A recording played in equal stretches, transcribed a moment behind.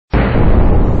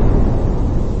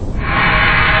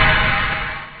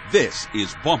This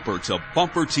is Bumper to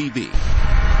Bumper TV.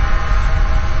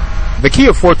 The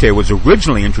Kia Forte was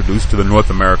originally introduced to the North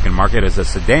American market as a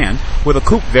sedan with a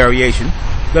coupe variation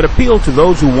that appealed to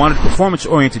those who wanted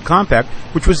performance-oriented compact,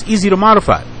 which was easy to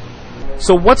modify.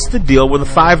 So what's the deal with a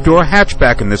 5-door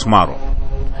hatchback in this model?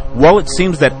 Well, it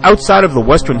seems that outside of the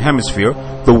Western Hemisphere,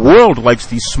 the world likes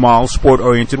these small,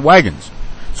 sport-oriented wagons.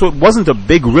 So it wasn't a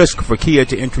big risk for Kia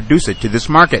to introduce it to this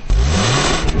market.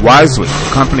 Wisely,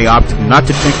 the company opted not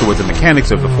to tinker with the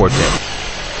mechanics of the Forte.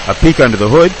 A peek under the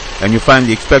hood, and you find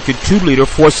the expected 2-liter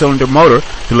 4-cylinder motor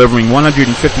delivering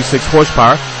 156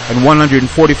 horsepower and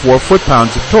 144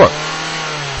 foot-pounds of torque.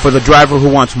 For the driver who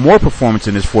wants more performance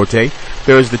in his Forte,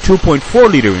 there is the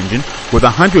 2.4-liter engine with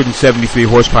 173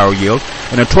 horsepower yield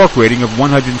and a torque rating of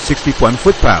 161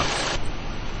 foot-pounds.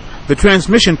 The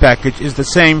transmission package is the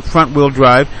same front-wheel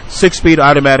drive, 6-speed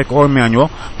automatic or manual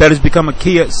that has become a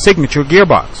Kia signature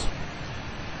gearbox.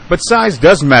 But size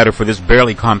does matter for this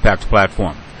barely compact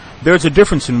platform. There's a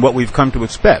difference in what we've come to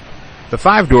expect. The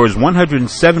 5-door is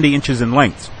 170 inches in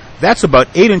length. That's about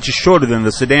 8 inches shorter than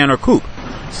the sedan or coupe.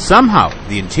 Somehow,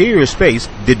 the interior space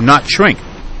did not shrink.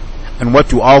 And what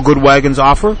do all good wagons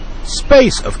offer?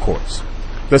 Space, of course.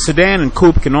 The sedan and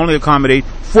coupe can only accommodate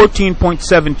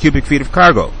 14.7 cubic feet of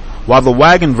cargo, while the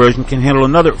wagon version can handle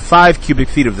another 5 cubic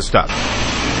feet of the stuff.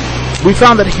 We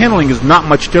found that handling is not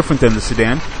much different than the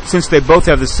sedan, since they both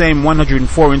have the same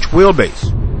 104-inch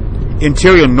wheelbase.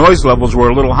 Interior noise levels were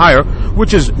a little higher,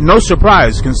 which is no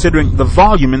surprise considering the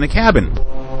volume in the cabin.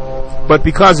 But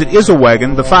because it is a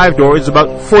wagon, the 5-door is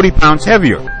about 40 pounds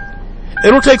heavier.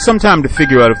 It'll take some time to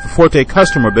figure out if the Forte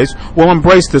customer base will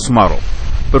embrace this model.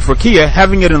 But for Kia,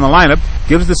 having it in the lineup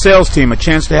gives the sales team a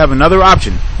chance to have another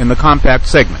option in the compact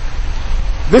segment.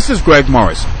 This is Greg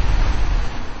Morrison.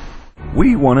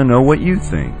 We want to know what you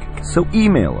think, so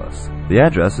email us. The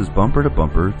address is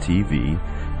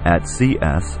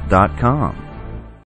bumpertobumpertv@cs.com.